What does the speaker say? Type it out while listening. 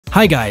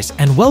Hi guys,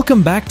 and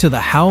welcome back to the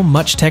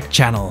HowMuchTech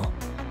channel.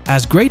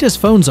 As great as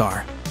phones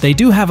are, they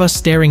do have us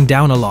staring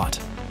down a lot.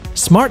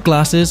 Smart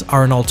glasses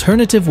are an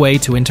alternative way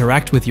to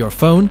interact with your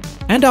phone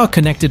and our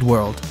connected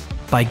world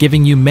by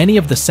giving you many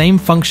of the same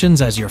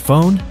functions as your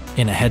phone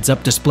in a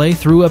heads-up display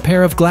through a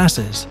pair of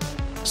glasses.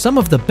 Some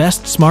of the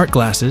best smart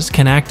glasses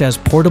can act as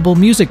portable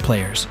music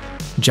players,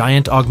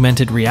 giant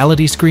augmented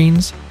reality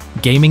screens,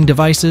 gaming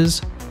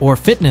devices, or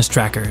fitness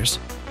trackers.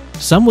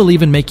 Some will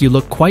even make you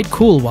look quite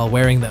cool while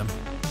wearing them.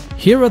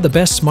 Here are the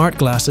best smart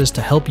glasses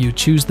to help you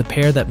choose the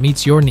pair that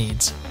meets your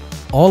needs.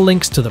 All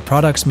links to the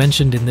products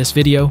mentioned in this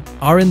video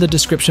are in the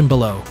description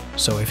below,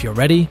 so if you're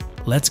ready,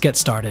 let's get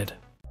started.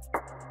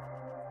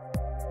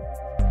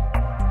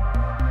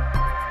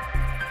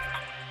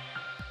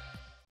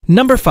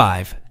 Number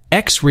 5.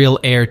 XREAL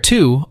Air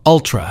 2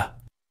 Ultra.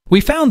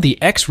 We found the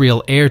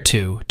XREAL Air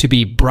 2 to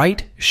be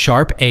bright,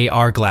 sharp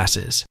AR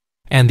glasses,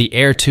 and the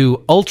Air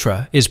 2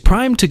 Ultra is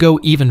primed to go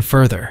even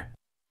further.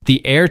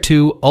 The Air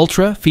 2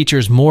 Ultra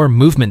features more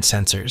movement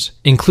sensors,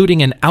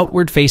 including an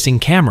outward-facing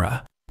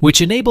camera, which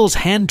enables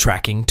hand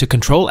tracking to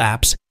control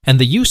apps and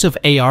the use of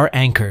AR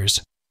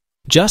anchors.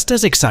 Just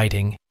as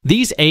exciting,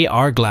 these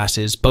AR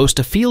glasses boast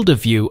a field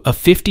of view of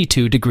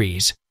 52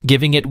 degrees,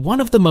 giving it one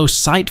of the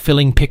most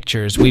sight-filling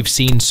pictures we've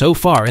seen so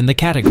far in the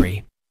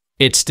category.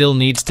 It still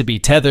needs to be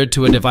tethered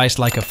to a device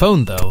like a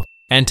phone though,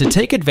 and to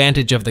take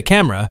advantage of the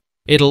camera,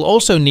 it'll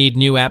also need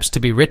new apps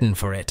to be written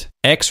for it.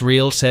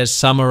 XREAL says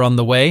some are on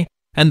the way,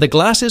 and the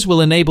glasses will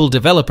enable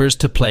developers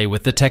to play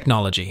with the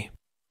technology.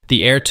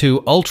 The Air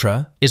 2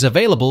 Ultra is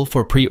available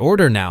for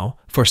pre-order now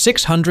for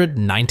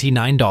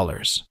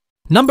 $699.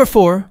 Number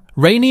 4.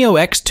 RayNeo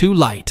X2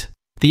 Lite.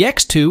 The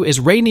X2 is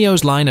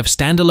RayNeo's line of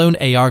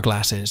standalone AR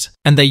glasses,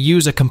 and they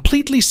use a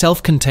completely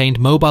self-contained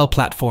mobile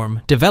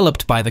platform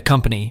developed by the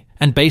company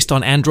and based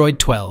on Android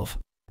 12.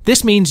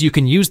 This means you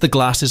can use the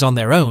glasses on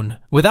their own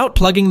without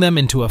plugging them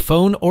into a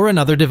phone or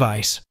another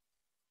device.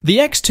 The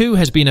X2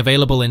 has been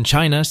available in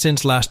China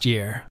since last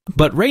year,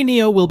 but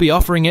RayNeo will be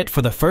offering it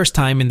for the first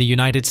time in the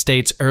United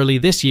States early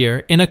this year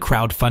in a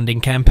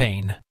crowdfunding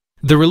campaign.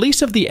 The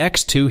release of the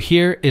X2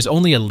 here is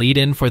only a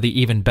lead-in for the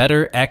even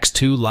better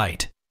X2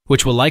 Lite,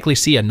 which will likely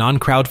see a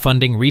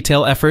non-crowdfunding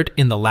retail effort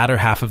in the latter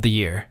half of the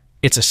year.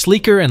 It's a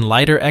sleeker and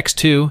lighter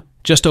X2,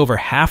 just over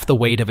half the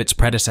weight of its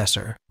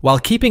predecessor, while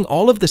keeping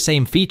all of the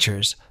same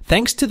features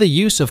thanks to the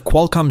use of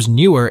Qualcomm's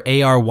newer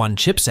AR1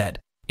 chipset,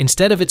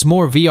 instead of its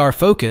more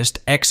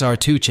VR-focused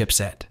XR2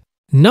 chipset.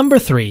 Number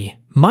 3.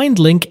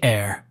 MindLink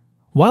Air.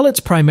 While it's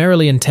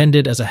primarily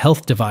intended as a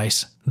health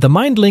device, the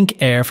MindLink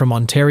Air from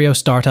Ontario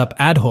startup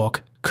AdHawk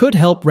could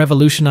help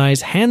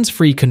revolutionize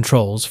hands-free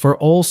controls for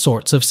all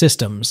sorts of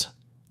systems.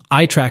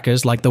 Eye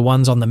trackers like the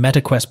ones on the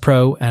MetaQuest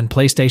Pro and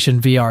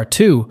PlayStation VR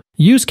 2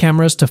 use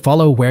cameras to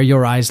follow where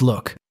your eyes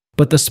look,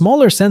 but the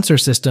smaller sensor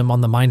system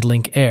on the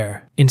MindLink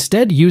Air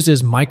instead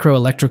uses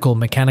microelectrical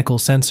mechanical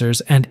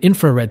sensors and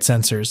infrared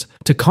sensors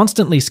to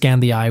constantly scan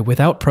the eye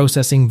without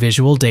processing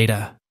visual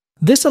data.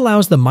 This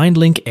allows the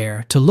MindLink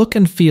Air to look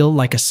and feel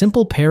like a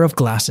simple pair of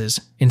glasses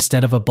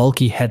instead of a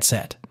bulky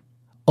headset.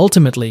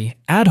 Ultimately,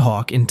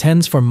 AdHawk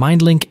intends for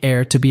MindLink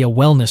Air to be a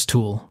wellness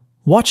tool,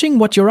 watching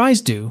what your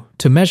eyes do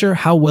to measure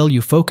how well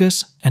you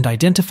focus and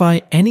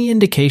identify any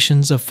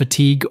indications of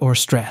fatigue or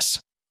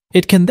stress.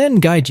 It can then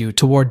guide you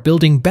toward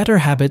building better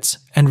habits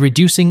and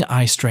reducing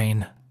eye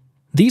strain.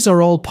 These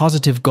are all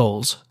positive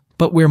goals,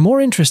 but we're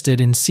more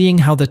interested in seeing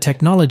how the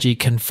technology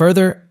can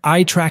further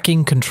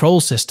eye-tracking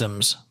control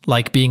systems,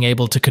 like being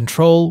able to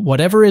control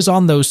whatever is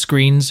on those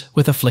screens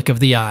with a flick of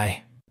the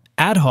eye.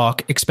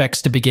 AdHawk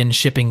expects to begin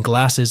shipping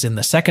glasses in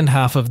the second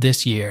half of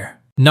this year.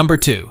 Number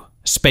 2.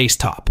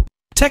 Spacetop.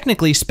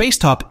 Technically,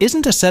 Spacetop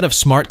isn't a set of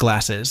smart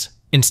glasses.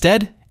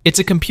 Instead, it's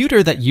a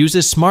computer that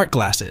uses smart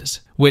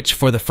glasses, which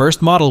for the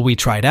first model we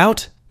tried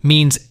out,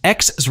 means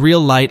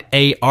XREAL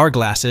Lite AR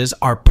glasses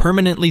are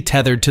permanently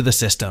tethered to the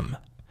system.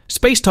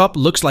 Spacetop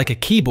looks like a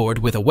keyboard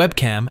with a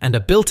webcam and a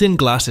built-in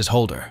glasses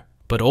holder,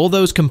 but all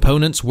those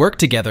components work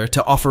together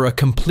to offer a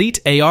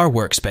complete AR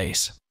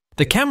workspace.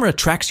 The camera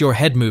tracks your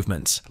head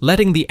movements,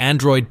 letting the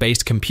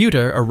Android-based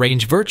computer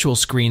arrange virtual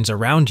screens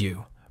around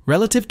you,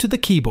 relative to the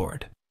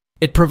keyboard.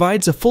 It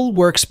provides a full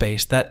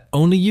workspace that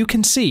only you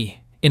can see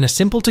in a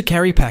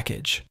simple-to-carry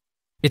package.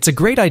 It's a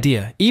great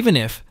idea, even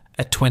if,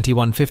 at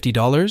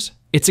 $2,150,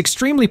 it's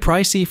extremely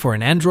pricey for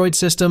an Android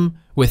system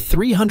with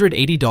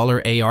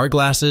 $380 AR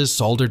glasses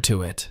soldered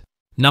to it.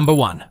 Number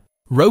 1.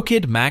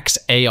 Rokid Max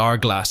AR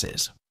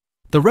Glasses.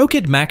 The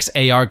Rokid Max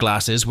AR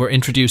glasses were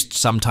introduced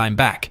some time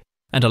back,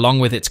 and along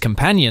with its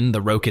companion,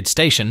 the Rokid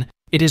Station,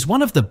 it is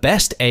one of the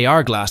best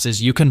AR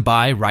glasses you can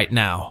buy right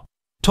now.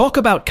 Talk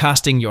about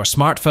casting your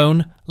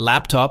smartphone,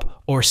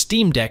 laptop, or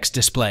Steam Deck's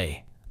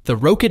display. The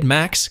Rokid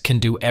Max can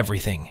do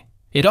everything.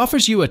 It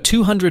offers you a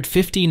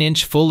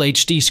 215-inch Full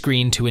HD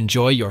screen to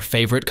enjoy your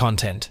favorite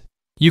content.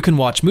 You can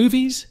watch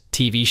movies,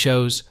 TV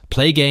shows,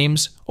 play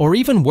games, or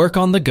even work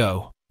on the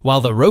go. While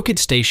the Rokid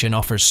Station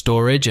offers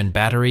storage and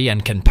battery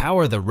and can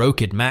power the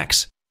Rokid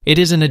Max, it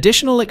is an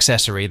additional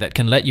accessory that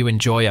can let you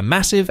enjoy a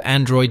massive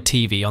Android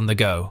TV on the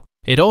go.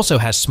 It also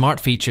has smart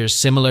features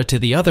similar to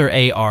the other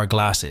AR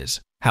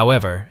glasses.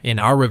 However, in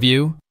our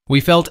review,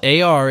 we felt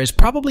AR is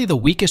probably the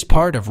weakest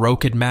part of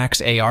Rokid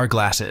Max AR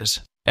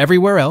glasses.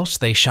 Everywhere else,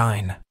 they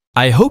shine.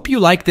 I hope you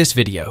like this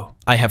video.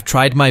 I have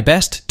tried my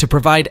best to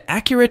provide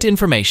accurate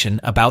information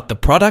about the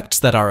products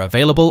that are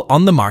available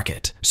on the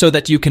market so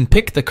that you can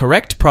pick the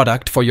correct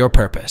product for your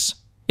purpose.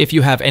 If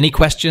you have any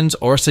questions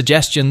or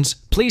suggestions,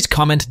 please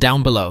comment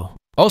down below.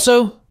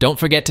 Also, don't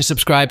forget to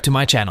subscribe to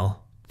my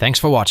channel. Thanks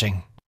for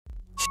watching.